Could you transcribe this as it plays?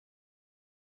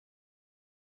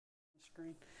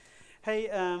screen. Hey,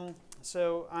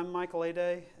 so I'm Michael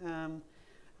Ade.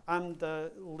 I'm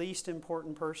the least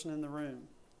important person in the room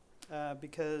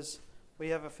because we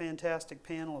have a fantastic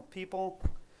panel of people.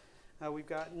 We've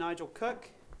got Nigel Cook.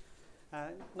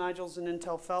 Nigel's an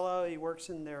Intel fellow. He works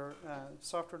in their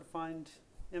software-defined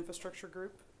infrastructure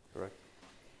group. Correct.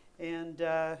 And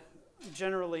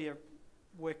generally a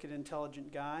wicked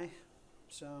intelligent guy,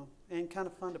 so, and kind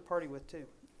of fun to party with too.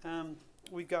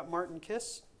 We've got Martin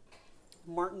Kiss.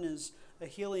 Martin is a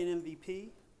Helion MVP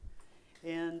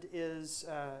and is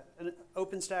an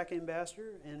OpenStack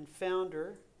ambassador and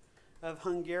founder of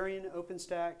Hungarian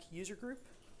OpenStack user group.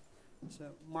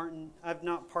 So Martin, I've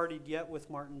not partied yet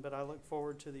with Martin, but I look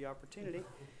forward to the opportunity.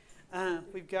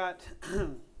 We've got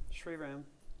Sriram.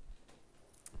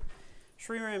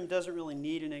 Sriram doesn't really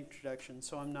need an introduction,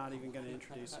 so I'm not even going to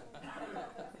introduce him.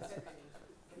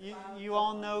 You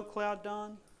all know Cloud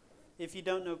Dawn? If you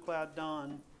don't know Cloud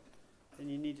Dawn, then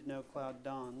you need to know Cloud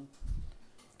Dawn,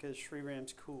 because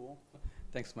Sriram's cool.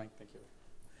 Thanks, Mike. Thank you.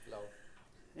 Love.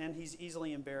 And he's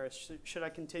easily embarrassed. Should I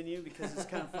continue? Because it's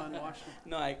kind of fun watching.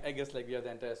 No, I guess like we have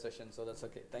the entire session, so that's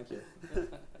okay. Thank you.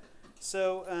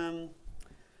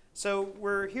 So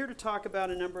we're here to talk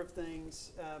about a number of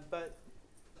things, but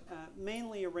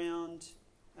mainly around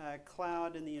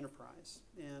cloud in the enterprise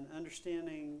and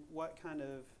understanding what kind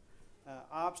of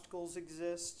obstacles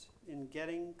exist in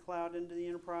getting cloud into the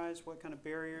enterprise, what kind of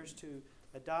barriers to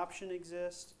adoption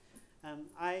exist.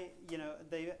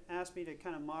 They asked me to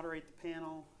kind of moderate the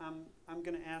panel. I'm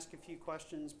going to ask a few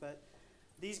questions, but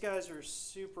these guys are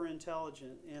super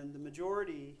intelligent, and the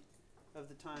majority of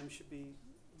the time should be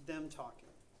them talking.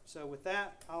 So with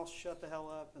that, I'll shut the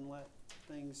hell up and let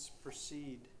things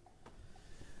proceed.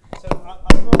 So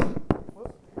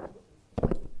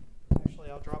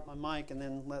I'll drop my mic and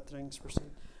then let things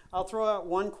proceed. I'll throw out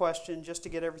one question just to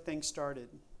get everything started.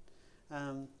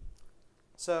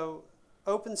 So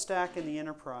OpenStack in the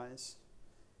enterprise,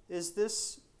 is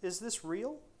this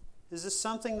real? Is this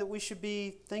something that we should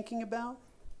be thinking about?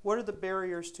 What are the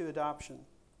barriers to adoption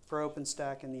for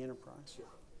OpenStack in the enterprise? Sure.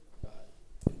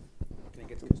 Can I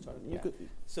get started? Yeah.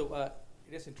 So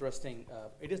it is interesting.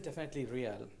 It is definitely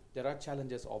real. There are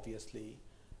challenges, obviously.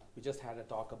 We just had a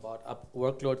talk about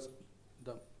workloads,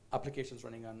 the applications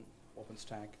running on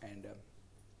OpenStack, and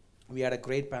we had a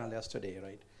great panel yesterday,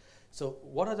 right? So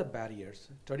what are the barriers?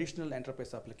 Traditional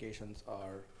enterprise applications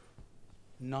are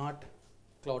not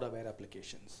cloud-aware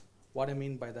applications. What I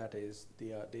mean by that is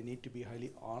they need to be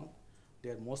highly armed. They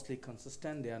are mostly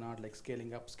consistent. They are not like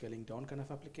scaling up, scaling down kind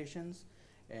of applications,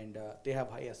 and they have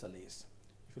high SLAs.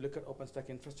 If you look at OpenStack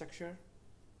infrastructure,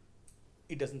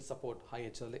 it doesn't support high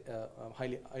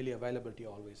highly availability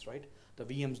always, right? The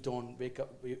VMs don't wake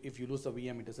up. If you lose a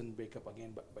VM, it doesn't wake up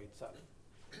again by itself.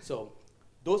 So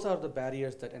those are the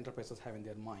barriers that enterprises have in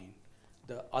their mind.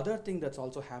 The other thing that's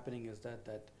also happening is that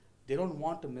they don't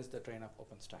want to miss the train of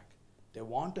OpenStack. They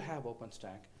want to have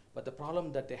OpenStack, but the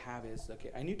problem that they have is,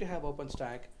 okay, I need to have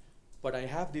OpenStack, but I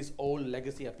have these old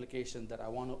legacy applications that I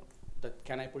want to,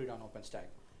 can I put it on OpenStack?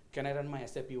 Can I run my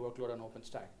SAP workload on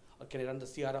OpenStack? Or can I run the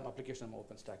CRM application on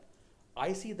OpenStack?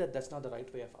 I see that that's not the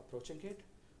right way of approaching it.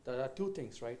 There are two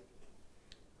things, right?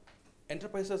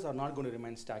 Enterprises are not going to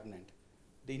remain stagnant.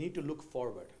 They need to look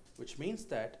forward, which means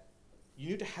that you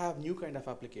need to have new kind of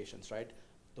applications, right?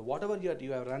 Whatever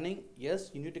you are running, yes,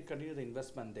 you need to continue the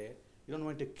investment there. You don't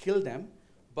want to kill them,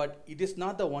 but it is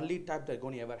not the only type they're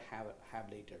going to ever have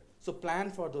later. So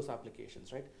plan for those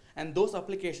applications, right? And those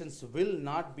applications will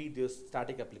not be those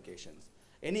static applications.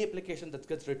 Any application that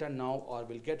gets written now or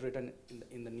will get written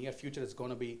in the near future is going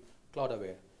to be cloud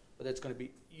aware. But it's going to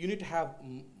be, you need to have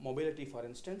mobility, for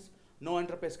instance. No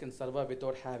enterprise can survive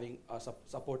without having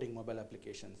supporting mobile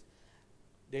applications.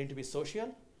 They need to be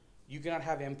social. You cannot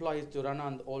have employees to run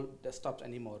on all desktops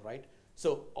anymore, right?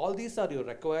 So all these are your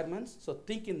requirements. So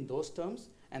think in those terms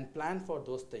and plan for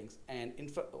those things. And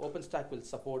OpenStack will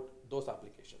support those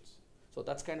applications. So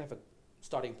that's kind of a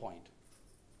starting point.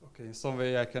 Okay, in some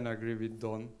way I can agree with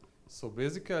Don. So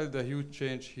basically the huge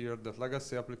change here that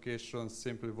legacy applications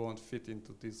simply won't fit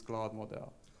into this cloud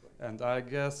model. Right. And I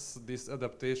guess this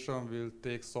adaptation will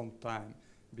take some time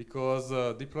because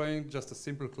deploying just a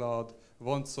simple cloud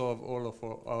won't solve all of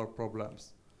our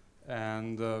problems.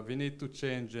 And we need to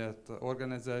change at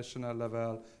organizational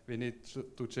level. We need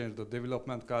to change the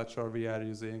development culture we are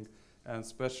using. And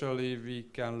especially we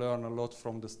can learn a lot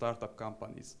from the startup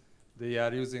companies. They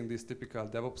are using this typical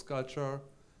DevOps culture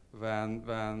when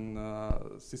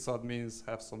sysadmins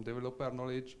have some developer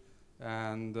knowledge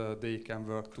and they can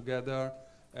work together.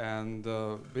 And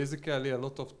basically a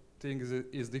lot of things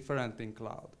is different in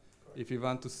cloud. If you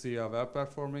want to see a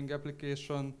well-performing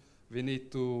application, we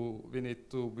need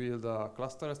to build a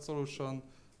clustered solution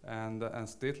and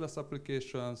stateless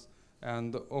applications,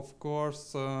 and of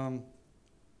course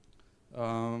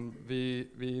we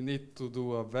need to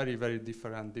do a very, very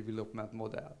different development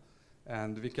model.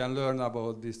 And we can learn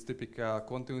about this typical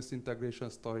continuous integration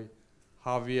story,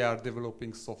 how we are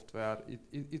developing software.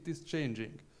 It is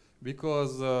changing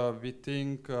because we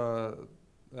think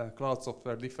cloud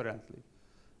software differently.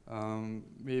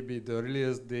 Maybe the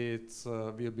release dates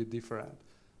will be different.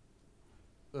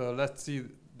 Let's see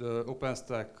the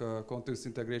OpenStack continuous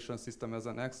integration system as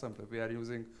an example. We are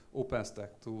using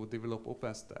OpenStack to develop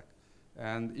OpenStack.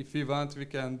 And if we want, we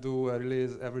can do a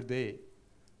release every day,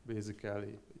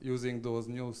 basically, using those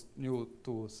new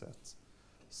tool sets.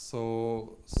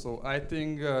 So I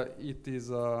think it is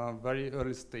a very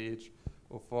early stage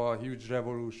of a huge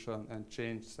revolution and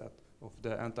change set of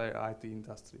the entire IT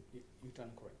industry. You turn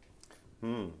correct.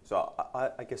 So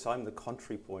I guess I'm the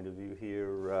contrary point of view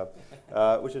here,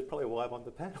 which is probably why I'm on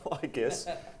the panel, I guess.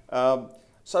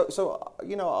 So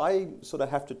you know, I sort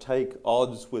of have to take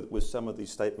odds with some of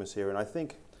these statements here, and I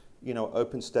think, you know,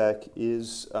 OpenStack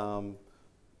is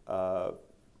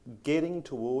getting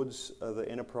towards the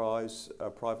enterprise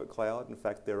private cloud. In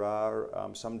fact, there are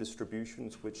some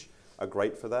distributions which are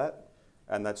great for that,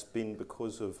 and that's been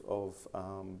because of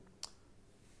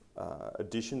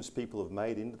additions people have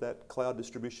made into that cloud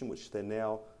distribution, which they're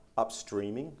now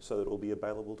upstreaming so that it will be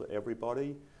available to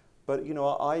everybody. But you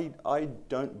know, I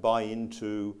don't buy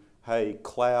into, hey,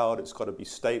 cloud, it's got to be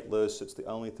stateless, it's the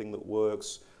only thing that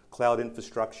works. Cloud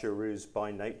infrastructure is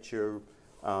by nature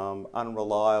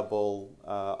unreliable.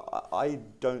 I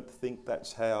don't think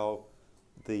that's how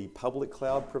the public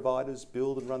cloud providers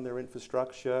build and run their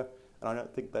infrastructure, and I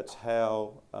don't think that's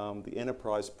how the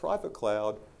enterprise private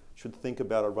cloud should think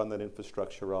about or run that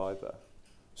infrastructure either.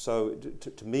 So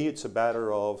to me, it's a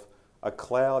matter of a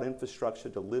cloud infrastructure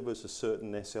delivers a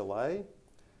certain SLA,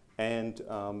 and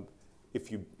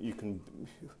if you can,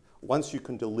 once you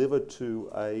can deliver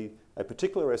to a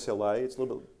particular SLA, it's a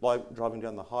little bit like driving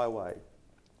down the highway.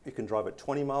 You can drive at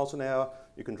 20 miles an hour,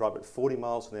 you can drive at 40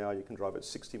 miles an hour, you can drive at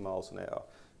 60 miles an hour.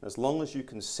 And as long as you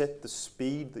can set the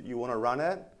speed that you want to run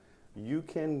at, you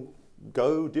can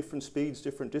go different speeds,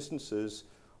 different distances.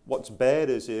 What's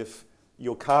bad is if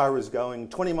your car is going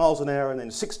 20 miles an hour and then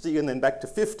 60 and then back to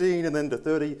 15 and then to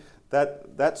 30,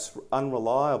 that's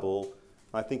unreliable.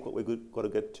 I think what we've got to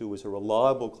get to is a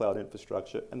reliable cloud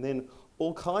infrastructure, and then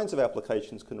all kinds of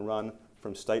applications can run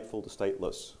from stateful to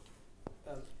stateless.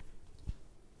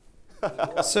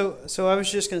 So I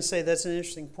was just going to say that's an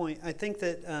interesting point. I think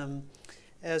that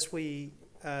as we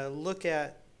look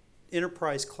at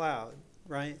enterprise cloud,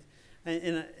 right,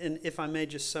 and if I may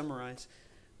just summarize,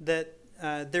 that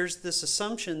there's this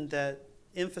assumption that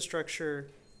infrastructure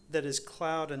that is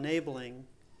cloud enabling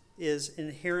is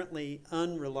inherently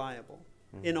unreliable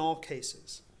in all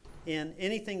cases. And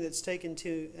anything that's taken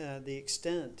to the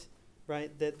extent,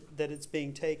 right, that it's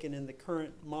being taken in the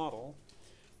current model,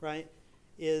 right,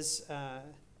 is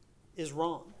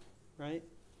wrong, right?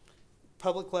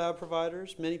 Public cloud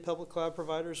providers, many public cloud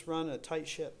providers run a tight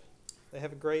ship. They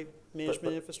have a great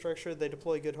management infrastructure. They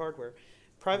deploy good hardware.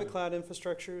 Private cloud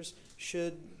infrastructures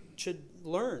should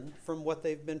learn from what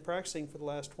they've been practicing for the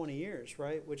last 20 years,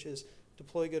 right? Which is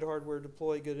deploy good hardware,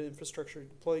 deploy good infrastructure,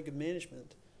 deploy good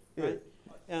management, right?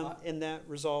 And that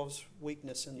resolves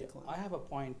weakness in the cloud. I have a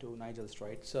point to Nigel's,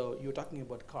 right? So you're talking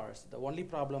about cars. The only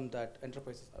problem that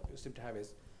enterprises seem to have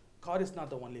is car is not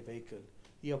the only vehicle.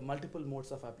 You have multiple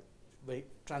modes of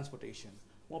transportation.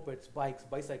 Mopeds, bikes,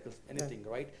 bicycles, anything,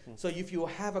 right? So if you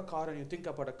have a car and you think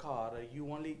about a car,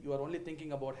 you are only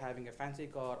thinking about having a fancy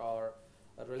car or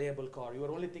a reliable car. You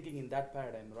are only thinking in that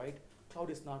paradigm, right? Cloud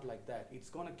is not like that. It's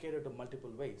going to cater to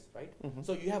multiple ways, right?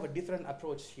 So you have a different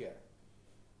approach here.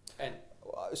 And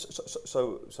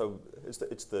so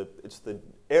it's the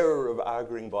error of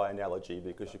arguing by analogy,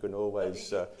 because you can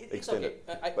always extend it.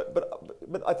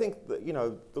 But I think that, you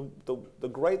know, the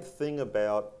great thing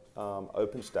about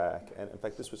OpenStack, and in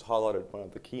fact this was highlighted in one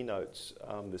of the keynotes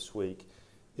this week,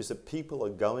 is that people are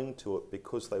going to it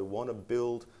because they want to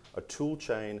build a tool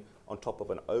chain on top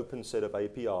of an open set of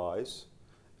APIs,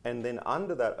 and then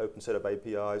under that open set of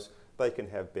APIs they can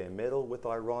have bare metal with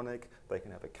Ironic, they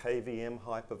can have a KVM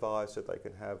hypervisor, they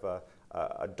can have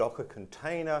a Docker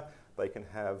container, they can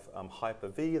have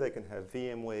Hyper-V, they can have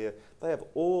VMware. They have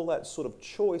all that sort of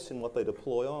choice in what they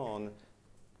deploy on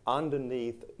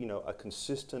underneath, you know, a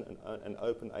consistent and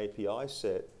open API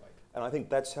set. And I think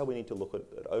that's how we need to look at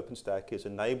OpenStack, is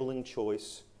enabling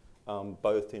choice,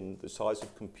 both in the size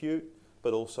of compute,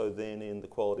 but also then in the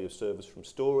quality of service from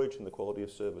storage and the quality of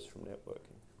service from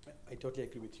networking. I totally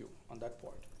agree with you on that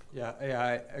point. Yeah,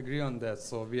 I agree on that.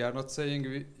 So we are not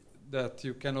saying that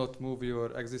you cannot move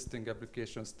your existing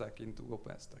application stack into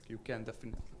OpenStack. You can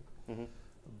definitely. Mm-hmm.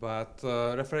 But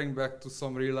referring back to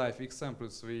some real-life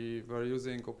examples, we were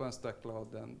using OpenStack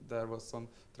Cloud, and there was some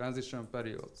transition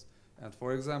periods. And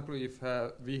for example, if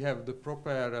we have the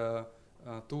proper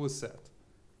tool set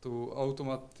to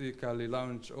automatically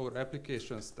launch our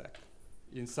application stack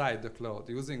inside the cloud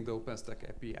using the OpenStack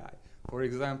API. For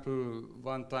example,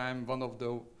 one time one of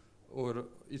the or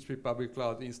HP public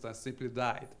cloud instance simply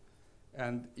died,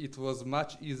 and it was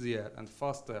much easier and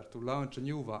faster to launch a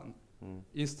new one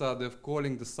instead of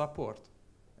calling the support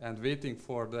and waiting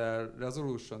for their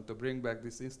resolution to bring back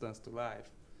this instance to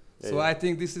life. Yeah, so yeah. I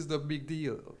think this is the big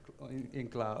deal in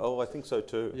cloud. Oh, I think so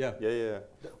too. Yeah. Yeah, yeah.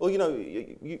 Well, you know,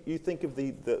 you think of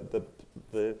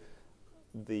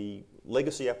the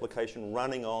legacy application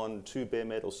running on 2 bare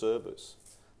metal servers.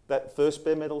 That first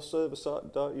bare metal server site,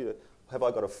 have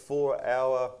I got a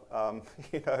 4-hour,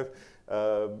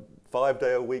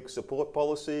 5-day-a-week support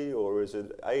policy, or is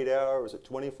it 8-hour, or is it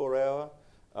 24-hour?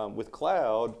 With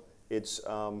cloud, it's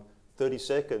 30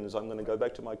 seconds, I'm going to go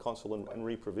back to my console and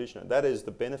re-provision it. That is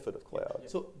the benefit of cloud.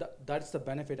 So that's the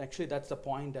benefit. Actually, that's the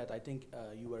point that I think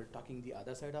you were talking the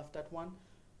other side of that one.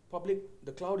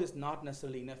 The cloud is not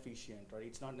necessarily inefficient, or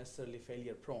it's not necessarily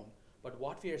failure prone. But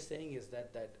what we are saying is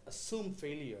that assume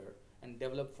failure and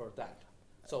develop for that.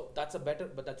 So that's a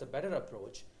better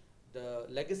approach. The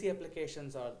legacy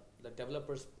applications are the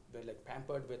developers were like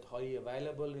pampered with highly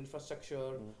available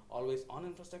infrastructure, always on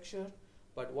infrastructure.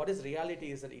 But what is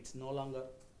reality is that it's no longer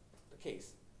the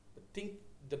case. But think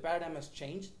the paradigm has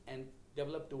changed and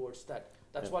develop towards that.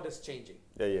 That's what is changing.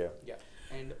 Yeah.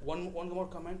 And one more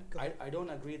comment. I don't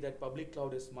agree that public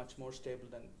cloud is much more stable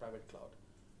than private cloud.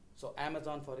 So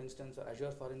Amazon, for instance, or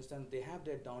Azure, for instance, they have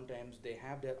their downtimes, they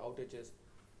have their outages,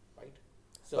 right?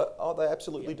 So they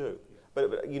absolutely do. Yeah.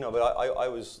 But I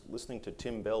was listening to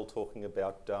Tim Bell talking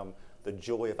about the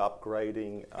joy of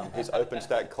upgrading his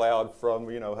OpenStack cloud from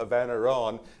Havana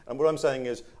on, and what I'm saying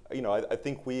is, I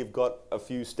think we've got a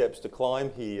few steps to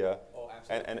climb here,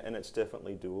 and it's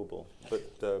definitely doable. But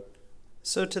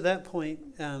so to that point,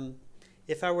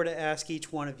 if I were to ask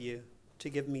each one of you to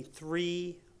give me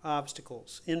 3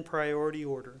 obstacles in priority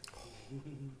order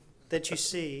that you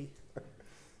see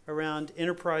around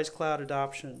enterprise cloud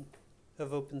adoption of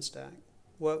OpenStack,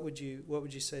 what would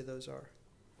you say those are?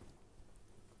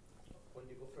 When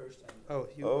you go first.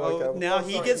 Okay. Now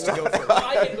he gets to go first.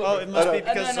 I can go first. It must be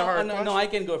because it's a hard question. No, I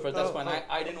can go first. That's fine.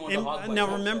 I didn't want to hog myself. Now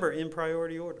remember, in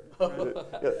priority order. Right?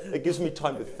 it gives me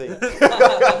time to think.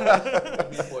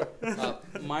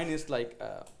 Mine is like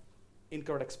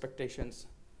incorrect expectations.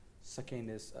 Second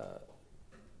is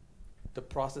the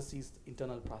processes,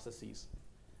 internal processes.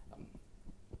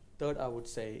 Third, I would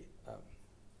say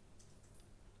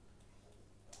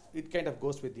it kind of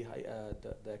goes with the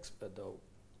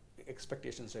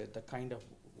expectations, right? The kind of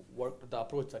work, the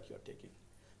approach that you're taking.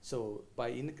 So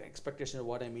by expectation,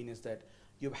 what I mean is that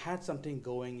you've had something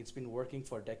going, it's been working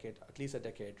for a decade, at least a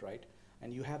decade, right?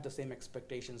 And you have the same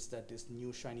expectations that this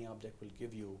new shiny object will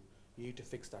give you. You need to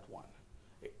fix that one.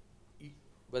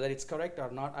 Whether it's correct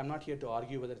or not, I'm not here to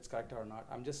argue whether it's correct or not.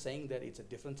 I'm just saying that it's a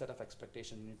different set of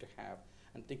expectations you need to have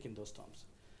and think in those terms.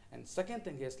 And second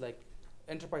thing is like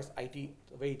enterprise IT,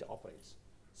 the way it operates.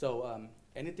 So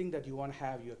anything that you want to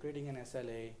have, you're creating an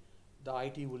SLA, the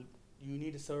IT you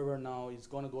need a server now, it's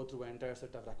going to go through an entire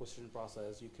set of acquisition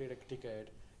process. You create a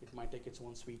ticket, it might take its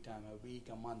own sweet time, a week,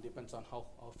 a month, depends on how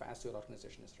fast your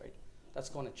organization is, right? That's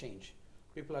going to change.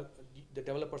 The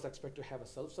developers expect to have a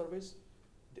self-service.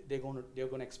 They're going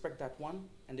to expect that one,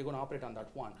 and they're going to operate on that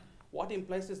one. What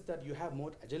implies is that you have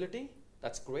more agility.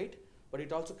 That's great, but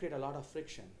it also creates a lot of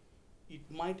friction. It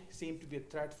might seem to be a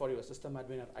threat for your system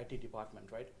admin or IT department,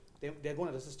 right? They're going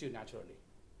to resist you naturally,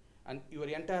 and your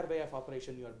entire way of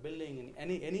operation, you are building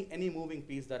any moving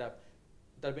piece that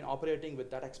have been operating with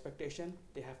that expectation,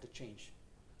 they have to change.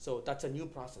 So that's a new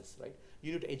process, right?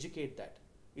 You need to educate that.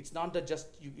 It's not that just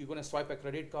you're going to swipe a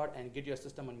credit card and get your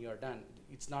system and you're done.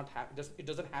 It's not it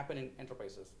doesn't happen in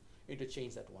enterprises. You need to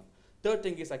change that one. Third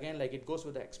thing is, again, like it goes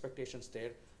with the expectations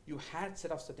there. You had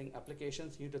set of setting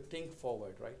applications. You need to think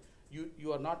forward, right? You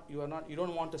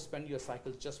don't want to spend your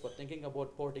cycles just for thinking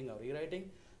about porting or rewriting.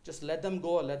 Just let them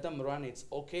go, let them run. It's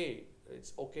okay.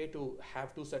 It's okay to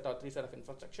have 2 set or 3 set of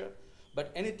infrastructure.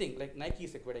 But anything like Nike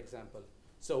is a great example.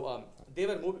 So they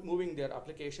were moving their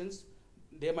applications.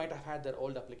 They might have had their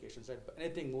old applications, right? But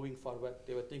anything moving forward,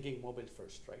 they were thinking mobile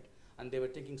first, right? And they were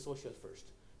thinking social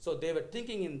first. So they were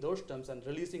thinking in those terms and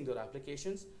releasing their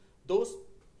applications. Those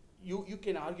you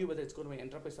can argue whether it's going to be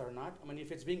enterprise or not. I mean,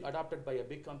 if it's being adopted by a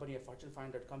big company, a Fortune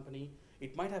 500 company,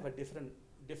 it might have a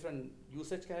different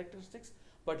usage characteristics.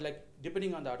 But like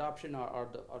depending on the adoption or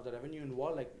the revenue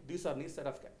involved, like these are niche set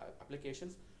of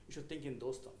applications. You should think in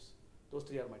those terms. Those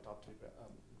three are my top three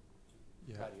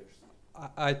barriers.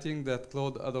 I think that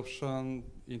cloud adoption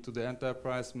into the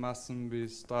enterprise mustn't be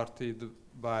started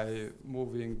by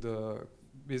moving the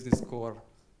business core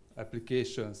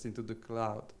applications into the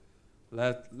cloud.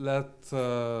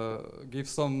 Give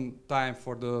some time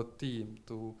for the team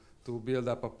to build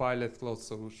up a pilot cloud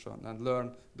solution and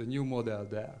learn the new model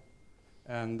there.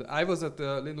 And I was at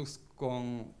the Linux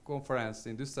conference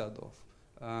in Düsseldorf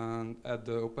and at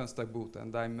the OpenStack booth,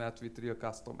 and I met with real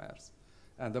customers.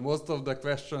 And most of the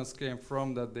questions came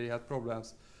from that they had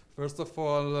problems. First of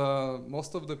all,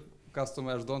 most of the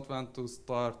customers don't want to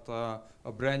start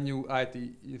a brand new IT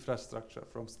infrastructure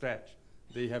from scratch.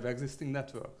 They have existing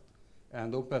network,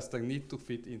 and OpenStack need to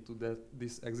fit into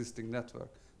this existing network.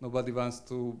 Nobody wants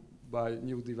to buy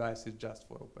new devices just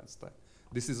for OpenStack.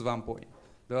 This is one point.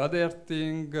 The other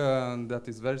thing that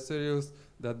is very serious,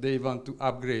 that they want to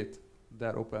upgrade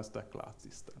their OpenStack cloud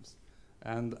systems.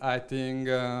 And I think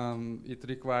it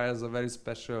requires a very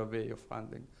special way of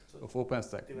handling of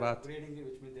OpenStack. They were upgrading it,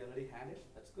 which means they already had it.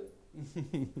 That's good.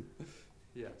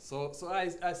 Yeah. So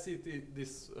I see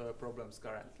these problems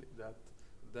currently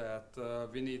that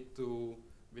we need to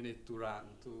run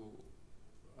to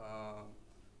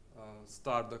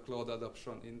start the cloud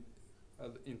adoption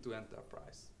into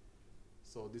enterprise.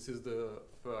 So this is the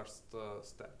first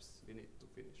steps we need to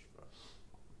finish first.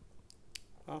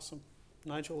 Awesome.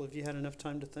 Nigel, have you had enough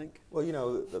time to think? Well, you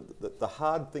know, the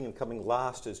hard thing in coming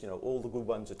last is, you know, all the good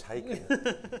ones are taken.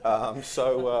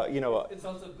 You know. It's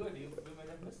also good. You might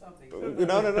have missed something.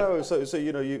 No. So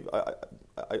you know,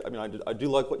 I mean, I do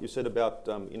like what you said about,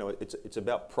 you know, it's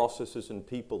about processes and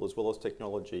people as well as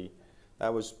technology.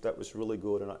 That was really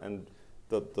good, and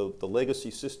the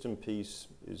legacy system piece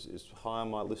is high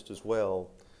on my list as well.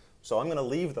 So I'm going to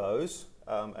leave those,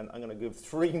 and I'm going to give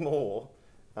three more,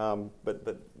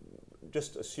 but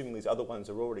just assuming these other ones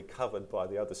are already covered by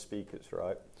the other speakers,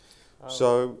 right?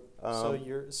 So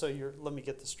you're let me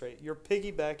get this straight. You're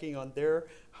piggybacking on their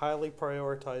highly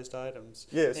prioritized items,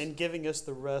 yes, and giving us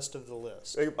the rest of the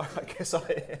list. I guess I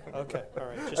am. Okay, all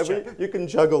right. Just check. You can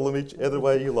juggle them each other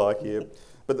way you like here,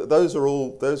 but those are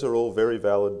all very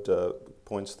valid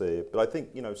points there. But I think,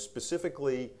 you know,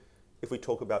 specifically, if we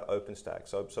talk about OpenStack,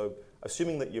 so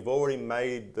assuming that you've already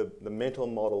made the mental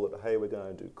model that, hey, we're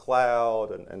going to do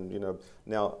cloud, and you know,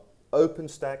 now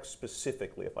OpenStack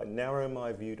specifically, if I narrow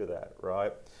my view to that,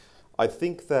 right, I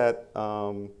think that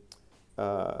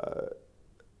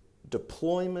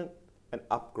deployment and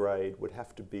upgrade would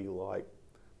have to be like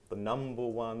the number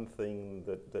one thing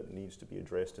that needs to be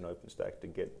addressed in OpenStack to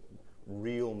get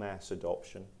real mass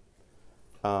adoption.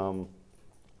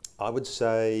 I would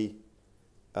say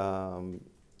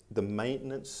the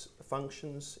maintenance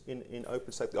functions in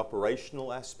OpenStack, the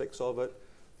operational aspects of it,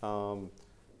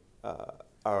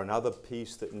 are another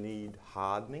piece that need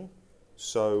hardening.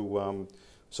 So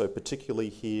particularly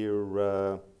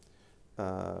here,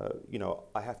 you know,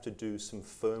 I have to do some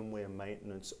firmware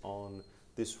maintenance on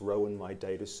this row in my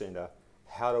data center.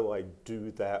 How do I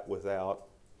do that without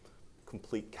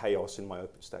complete chaos in my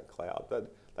OpenStack cloud?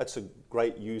 That's a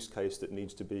great use case that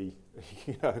needs to be,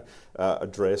 you know,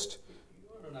 addressed. You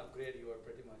want an upgrade, you are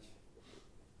pretty much.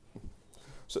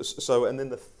 So, and then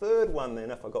the third one, then,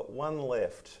 if I got one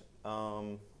left,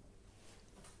 I'm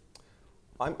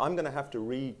going to have to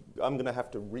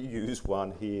reuse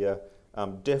one here.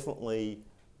 Definitely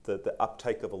the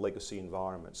uptake of a legacy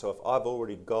environment. So if I've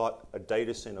already got a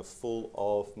data center full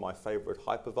of my favorite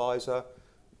hypervisor,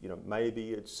 you know,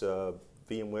 maybe it's a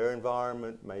VMware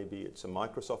environment, maybe it's a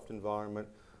Microsoft environment.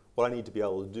 What I need to be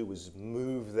able to do is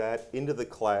move that into the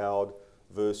cloud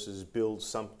versus build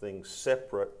something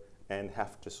separate and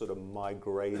have to sort of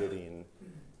migrate it in.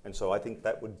 And so I think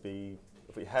that would be,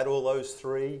 if we had all those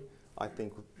three, I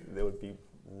think there would be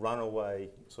runaway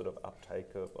sort of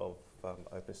uptake of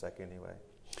OpenStack anyway.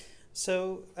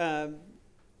 So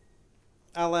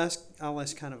I'll ask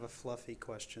kind of a fluffy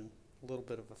question, a little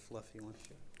bit of a fluffy one,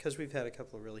 because we've had a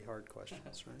couple of really hard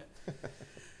questions, right?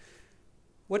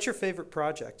 What's your favorite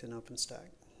project in OpenStack?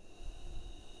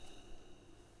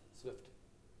 Swift.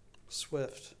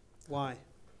 Swift. Why?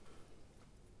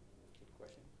 Good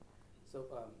question. So,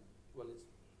 well,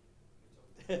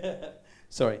 it's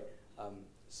sorry.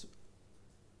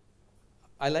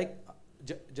 I like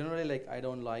generally, like, I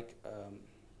don't like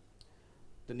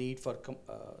the need for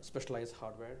specialized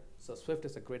hardware. So Swift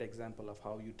is a great example of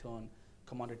how you turn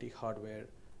commodity hardware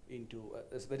into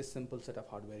a very simple set of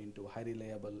hardware into high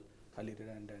reliable, highly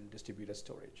redundant distributed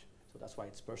storage. So that's why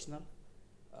it's personal.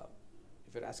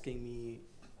 If you're asking me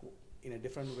in a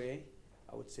different way,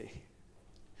 I would say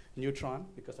Neutron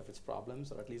because of its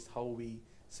problems, or at least how we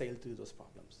sail through those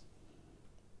problems.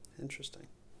 Interesting.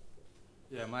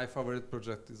 Yeah, my favorite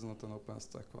project is not an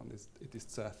OpenStack one. It is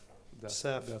Ceph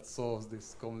that solves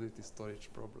this commodity storage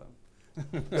problem.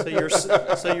 So you're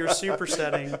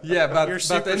supersetting. Yeah, but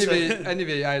supersetting.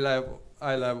 anyway, I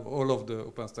love all of the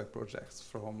OpenStack projects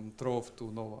from Trove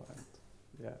to Nova. And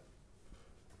yeah.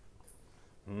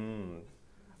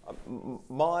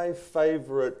 My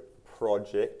favorite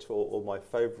project, or my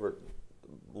favorite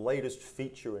latest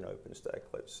feature in OpenStack,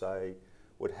 let's say,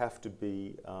 would have to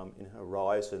be in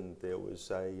Horizon. There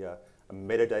was a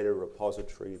metadata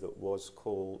repository that was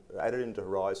added into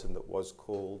Horizon that was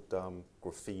called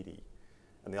Graffiti.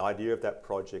 And the idea of that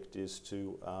project is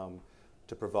to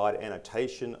provide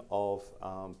annotation of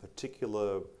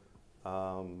particular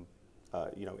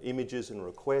images and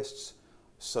requests,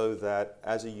 so that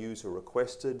as a user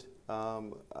requested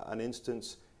an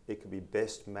instance, it could be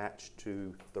best matched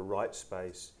to the right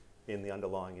space in the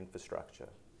underlying infrastructure.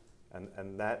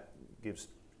 And that gives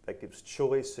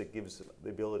choice. It gives the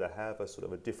ability to have a sort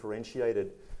of a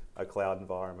differentiated cloud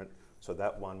environment. So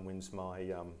that one wins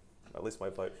my at least my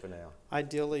vote for now.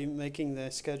 Ideally, giving the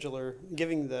scheduler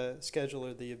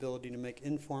the ability to make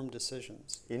informed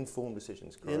decisions. Informed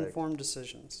decisions, correct. Informed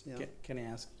decisions, yeah. Can I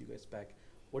ask you guys back,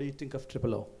 what do you think of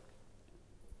OOO?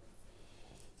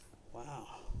 Wow.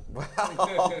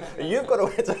 Wow, you've got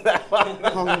to answer that one.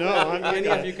 Oh no, Any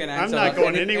of you can answer. I'm not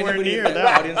going anywhere anybody near in the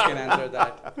that. audience can answer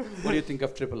that. What do you think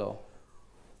of OOO?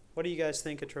 What do you guys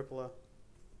think of OOO?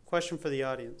 Question for the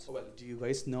audience. Well, do you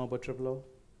guys know about OOO?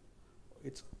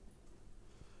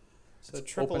 So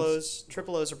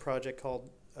OOO is a project called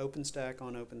OpenStack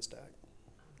on OpenStack,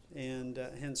 and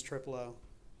hence OOO,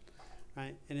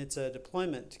 right? And it's a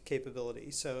deployment capability,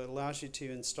 so it allows you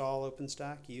to install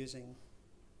OpenStack using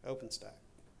OpenStack.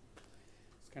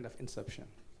 It's kind of Inception.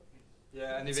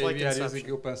 Yeah, anyway, It's like we are Inception.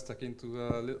 using OpenStack into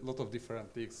a lot of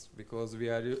different things because we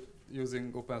are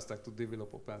using OpenStack to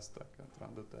develop OpenStack and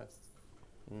run the tests.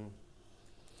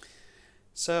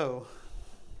 So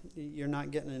you're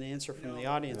not getting an answer from the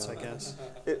audience, No. I guess.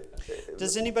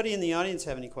 Does anybody in the audience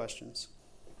have any questions?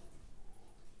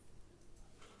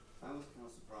 I was kind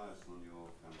of surprised on your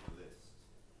kind of list.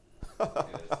 Because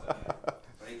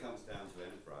when it comes down to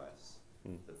enterprise,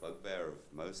 the bugbear of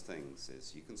most things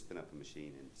is you can spin up a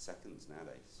machine in seconds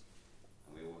nowadays.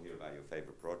 And we all hear about your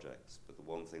favorite projects, but the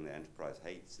one thing that enterprise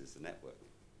hates is the networking.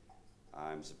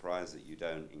 I'm surprised that you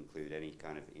don't include any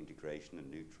kind of integration and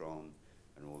Neutron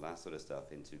and all that sort of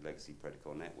stuff into legacy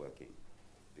protocol networking,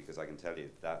 because I can tell you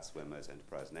that's where most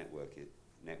enterprise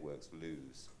networks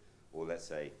lose, or let's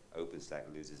say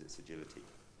OpenStack loses its agility.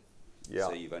 Yeah.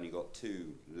 So you've only got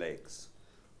two legs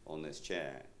on this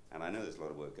chair, and I know there's a lot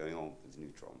of work going on with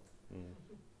Neutron,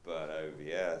 but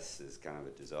OVS is kind of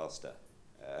a disaster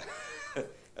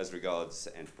as regards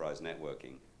enterprise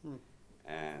networking.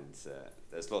 And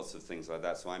there's lots of things like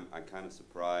that, so I'm kind of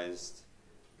surprised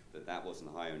that wasn't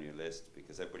high on your list,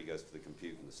 because everybody goes for the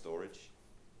compute and the storage.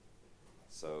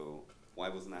 So why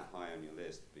wasn't that high on your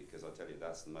list? Because I'll tell you,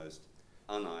 that's the most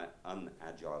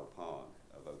unagile part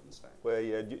of OpenStack. Well,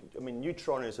 yeah, I mean,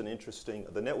 Neutron is the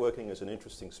networking is an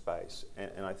interesting space.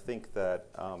 And I think that,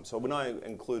 so when I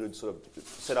included sort of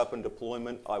setup and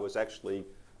deployment, I was actually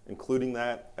including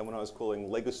that. And when I was calling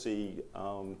legacy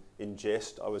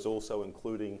ingest, I was also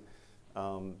including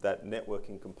that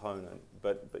networking component.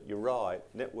 But you're right,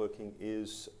 networking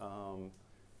is,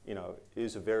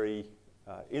 is a very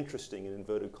interesting and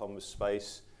inverted commas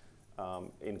space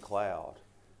in cloud.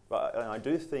 But and I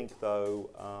do think,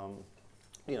 though,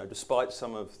 despite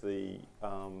some of the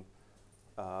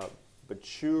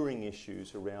maturing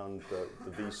issues around the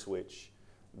vSwitch,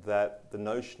 that the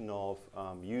notion of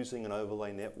using an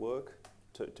overlay network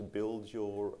to build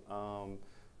your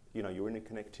your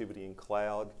interconnectivity in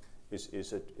cloud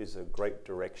is a great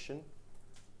direction,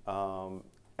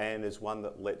 and is one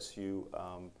that lets you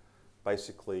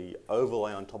basically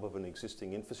overlay on top of an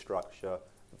existing infrastructure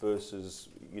versus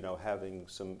having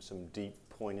some deep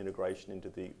point integration into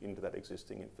that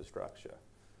existing infrastructure.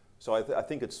 So I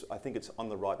think it's on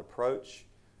the right approach.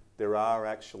 There are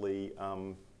actually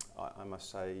I must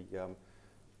say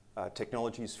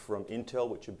technologies from Intel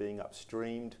which are being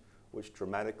upstreamed, which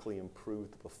dramatically improve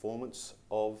the performance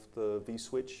of the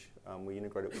vSwitch. We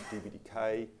integrate it with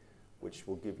DVDK, which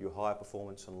will give you higher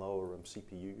performance and lower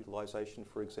CPU utilization,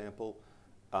 for example.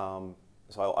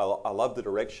 So I love the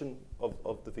direction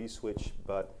of the vSwitch,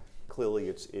 but clearly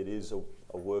it is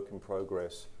a work in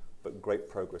progress but great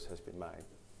progress has been made.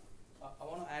 I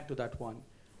want to add to that one.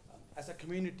 As a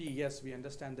community, yes, we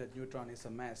understand that Neutron is a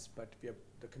mess, but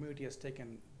the community has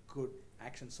taken good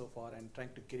action so far and trying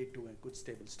to get it to a good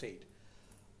stable state.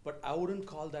 But I wouldn't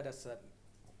call that as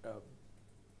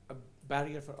a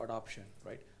barrier for adoption,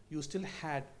 right? You still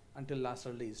had, until last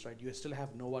release, right, you still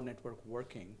have Nova network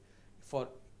working for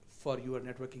your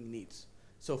networking needs.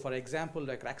 So for example,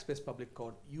 like Rackspace Public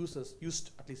Code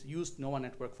used Nova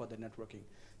network for the networking.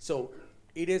 So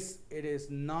it is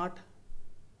not,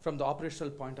 from the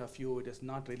operational point of view, it is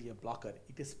not really a blocker.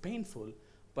 It is painful,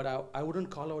 but I wouldn't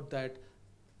call out that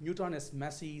Neutron is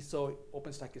messy, so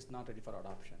OpenStack is not ready for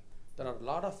adoption. There are a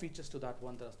lot of features to that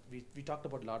one. We talked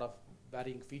about a lot of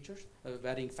varying features,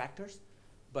 varying factors,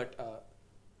 but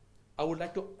I would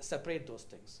like to separate those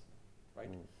things, right?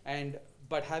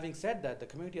 But having said that, the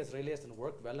community has realized and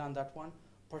worked well on that one.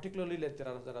 Particularly, like there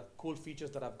are cool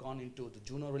features that have gone into the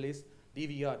Juno release.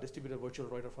 DVR, distributed virtual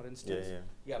router, for instance.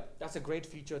 Yeah, that's a great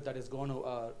feature that is going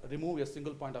to remove a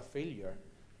single point of failure,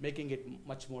 making it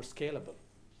much more scalable.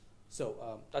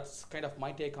 So that's kind of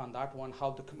my take on that one.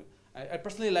 How I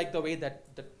personally like the way that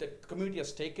the community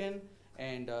has taken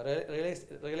and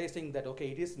realizing that, okay,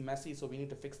 it is messy, so we need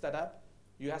to fix that up.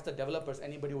 You ask the developers,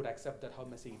 anybody would accept that how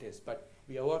messy it is, but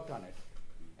we have worked on it,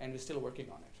 and we're still working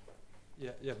on it.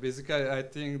 Yeah. Basically, I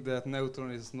think that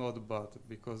Neutron is not bad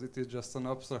because it is just an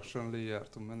abstraction layer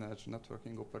to manage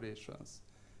networking operations.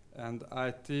 And I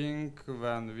think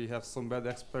when we have some bad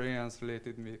experience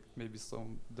related maybe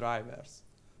some drivers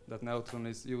that Neutron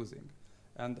is using.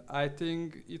 And I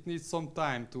think it needs some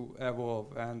time to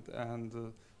evolve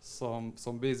and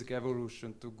some basic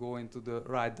evolution to go into the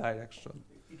right direction.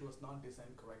 It was not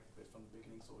designed correctly from the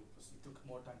beginning, so it took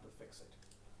more time to fix it.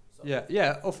 So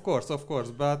Yeah, of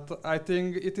course. But I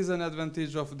think it is an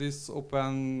advantage of this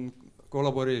open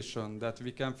collaboration that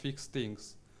we can fix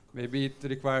things. Maybe it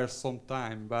requires some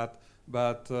time, but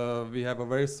we have a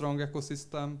very strong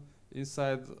ecosystem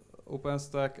inside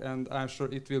OpenStack, and I'm sure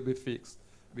it will be fixed.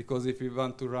 Because if we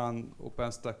want to run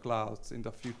OpenStack clouds in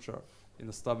the future in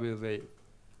a stable way,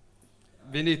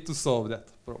 we need to solve that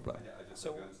problem. I just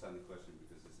hope you understand the question,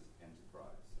 because this is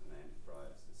enterprise, and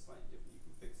enterprise is slightly different. You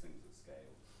can fix things at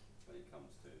scale when it comes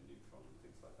to Neutron and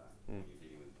things like that. When you're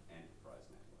dealing with an enterprise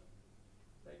network,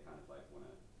 they kind of like want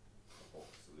a bulk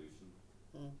solution,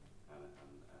 and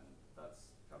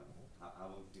that's kind of how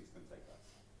long do you think it's going to take us?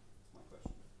 That's my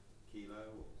question.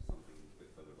 Kilo or something a bit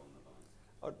further along the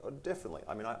line? Definitely.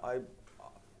 I mean,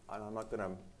 I'm not going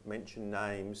to mention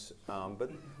names, but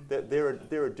there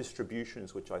are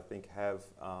distributions which I think have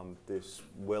this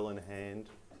well in hand,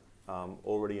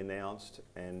 already announced,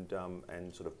 and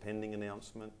sort of pending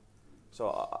announcement. So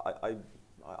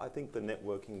I think the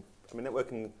networking. I mean,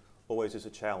 networking always is a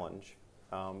challenge,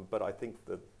 but I think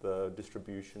that the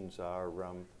distributions are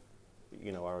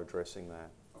addressing that.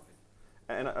 Okay.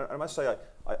 And I must say,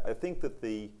 I think that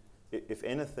if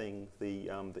anything,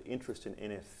 the interest in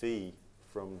NFV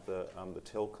from the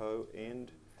telco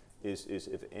end is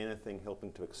if anything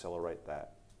helping to accelerate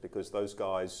that, because those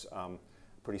guys are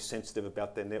pretty sensitive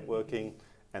about their networking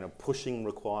and are pushing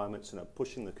requirements and are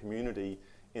pushing the community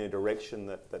in a direction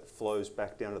that flows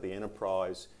back down to the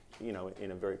enterprise, in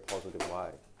a very positive way.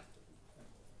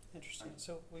 Interesting.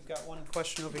 So we've got one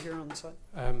question over here on the side.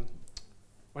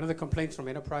 One of the complaints from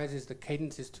enterprise is the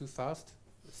cadence is too fast.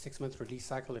 6-month release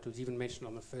cycle. It was even mentioned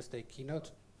on the first day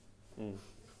keynote.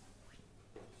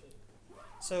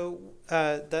 So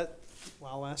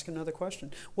I'll ask another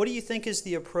question. What do you think is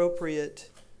the appropriate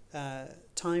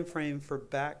time frame for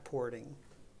backporting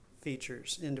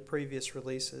features into previous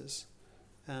releases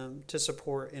to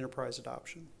support enterprise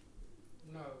adoption?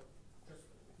 No.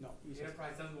 The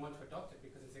enterprise doesn't want to adopt it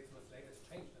because in 6 months later it's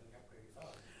changed and the upgrade is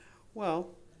off.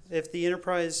 Well, if the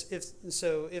enterprise,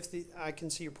 I can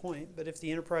see your point, but if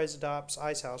the enterprise adopts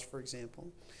Icehouse, for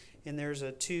example, and there's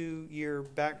a 2-year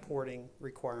backporting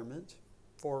requirement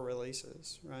for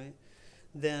releases, right?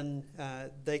 Then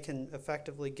they can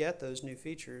effectively get those new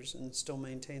features and still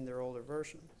maintain their older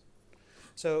version.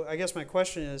 So I guess my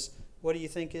question is, what do you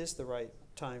think is the right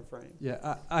time frame?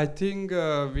 Yeah, I think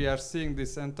we are seeing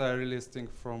this entire release thing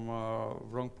from a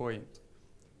wrong point.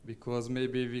 Because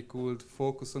maybe we could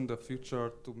focus on the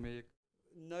future to make.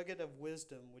 Nugget of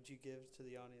wisdom would you give to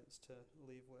the audience to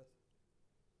leave with?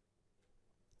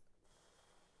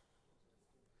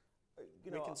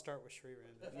 We can start with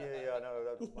Sriram. Yeah, no,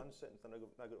 that one sentence,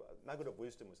 nugget of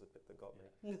wisdom was the bit that got me.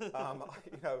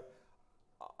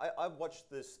 I've watched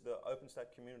the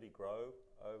OpenStack community grow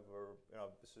over,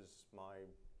 this is my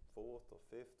 4th or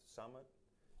 5th summit.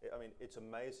 I mean, it's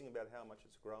amazing about how much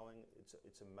it's growing.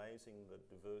 It's amazing the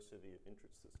diversity of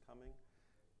interest that's coming.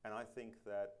 And I think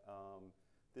that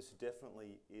this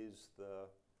definitely is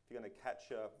if you're going to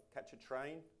catch a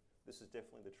train, this is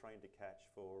definitely the train to catch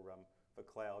for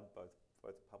cloud,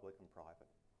 both public and private.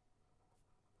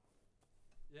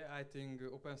 Yeah, I think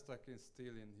OpenStack is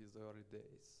still in his early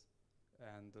days.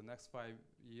 And the next 5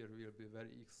 years will be very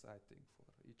exciting for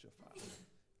each of us.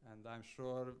 And I'm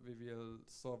sure we will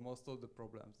solve most of the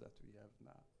problems that we have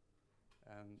now.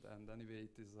 And anyway,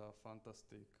 it is a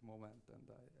fantastic moment, and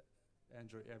I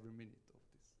enjoy every minute of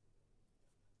this.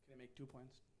 Can I make 2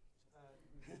 points?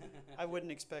 I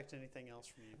wouldn't expect anything else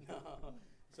from you. No.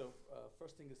 So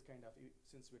first thing is kind of,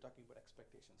 since we're talking about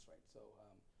expectations, right? So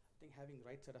I think having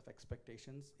right set of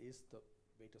expectations is the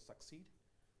way to succeed.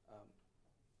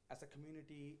 As a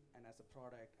community and as a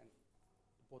product, and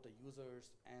both the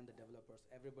users and the developers,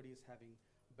 everybody is having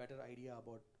better idea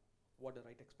about what the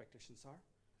right expectations are.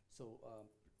 So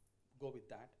go with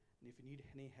that. And if you need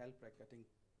any help, like I think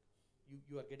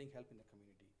you are getting help in the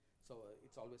community. So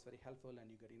it's always very helpful, and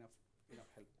you get enough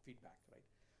help feedback, right?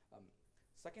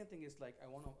 Second thing is, like, I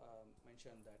want to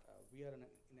mention that we are in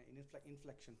an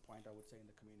inflection point, I would say, in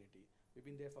the community. We've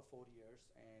been there for 4 years,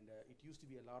 and it used to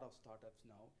be a lot of startups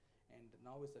now, and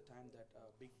now is the time that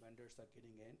big vendors are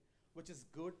getting in, which is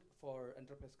good for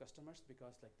enterprise customers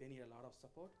because, like, they need a lot of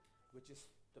support, which is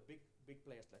the big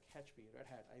players like HP, Red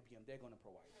Hat, IBM, they're going to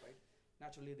provide, right?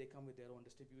 Naturally, they come with their own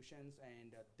distributions,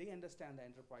 and they understand the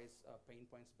enterprise pain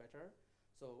points better.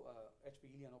 So HP,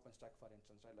 Eli, and OpenStack, for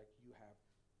instance, right? Like, you have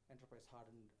enterprise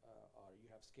hardened, or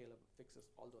you have scalable fixes,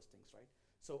 all those things, right?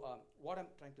 So what I'm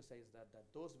trying to say is that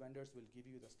those vendors will give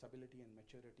you the stability and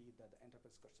maturity that the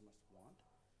enterprise customers want.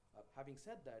 Having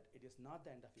said that, it is not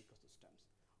the end of ecosystems.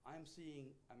 I'm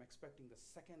expecting the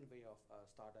second wave of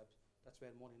startups. That's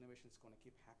where more innovation is going to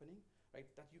keep happening, right?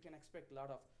 That you can expect a lot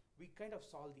of. We kind of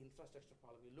solved the infrastructure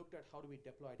problem. We looked at how do we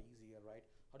deploy it easier, right?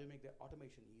 How do we make the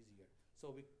automation easier?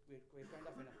 So we're kind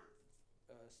of in a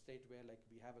state where, like,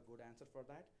 we have a good answer for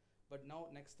that. But now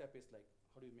next step is, like,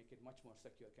 how do you make it much more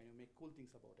secure? Can you make cool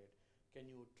things about it? Can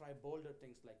you try bolder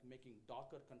things like making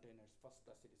Docker containers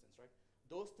first-class citizens, right?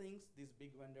 Those things, these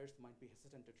big vendors might be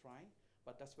hesitant to try,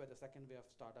 but that's where the second wave of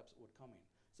startups would come in.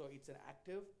 So it's an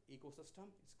active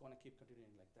ecosystem. It's going to keep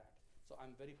continuing like that. So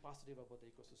I'm very positive about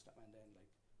the ecosystem, and then, like,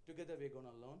 together we're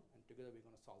going to learn, and together we're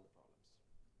going to solve the problems.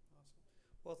 Awesome.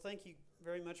 Well, thank you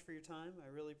very much for your time. I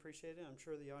really appreciate it. I'm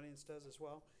sure the audience does as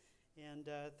well.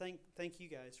 And thank you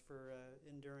guys for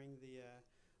enduring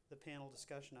the panel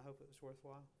discussion. I hope it was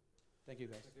worthwhile. Thank you,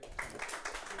 guys.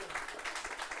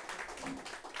 Thank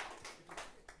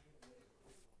you.